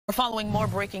We're following more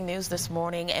breaking news this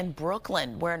morning in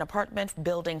Brooklyn, where an apartment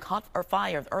building caught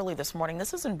fire early this morning.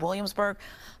 This is in Williamsburg.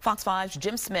 Fox 5's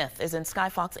Jim Smith is in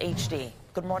SkyFOX HD.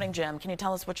 Good morning, Jim. Can you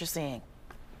tell us what you're seeing?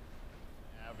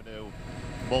 Avenue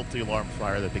multi-alarm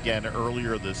fire that began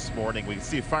earlier this morning. We can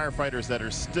see firefighters that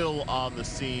are still on the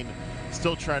scene,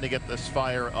 still trying to get this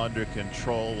fire under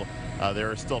control. There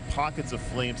are still pockets of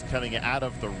flames coming out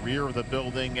of the rear of the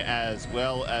building as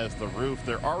well as the roof.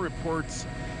 There are reports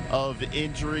of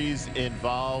injuries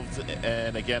involved,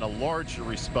 and again, a large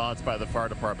response by the fire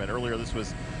department. Earlier, this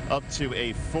was up to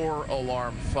a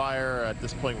 4-alarm fire. At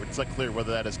this point, it's not clear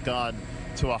whether that has gone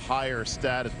to a higher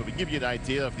status, but we give you an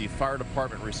idea of the fire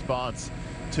department response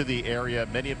to the area.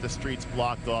 Many of the streets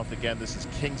blocked off. Again, this is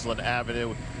Kingsland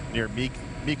Avenue near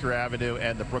Meeker Avenue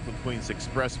and the Brooklyn Queens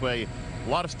Expressway. A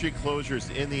lot of street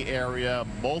closures in the area,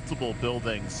 multiple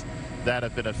buildings that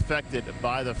have been affected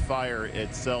by the fire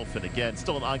itself. And again,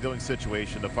 still an ongoing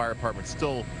situation. The fire department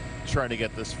still trying to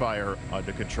get this fire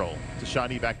under control. To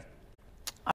Shawnee, back.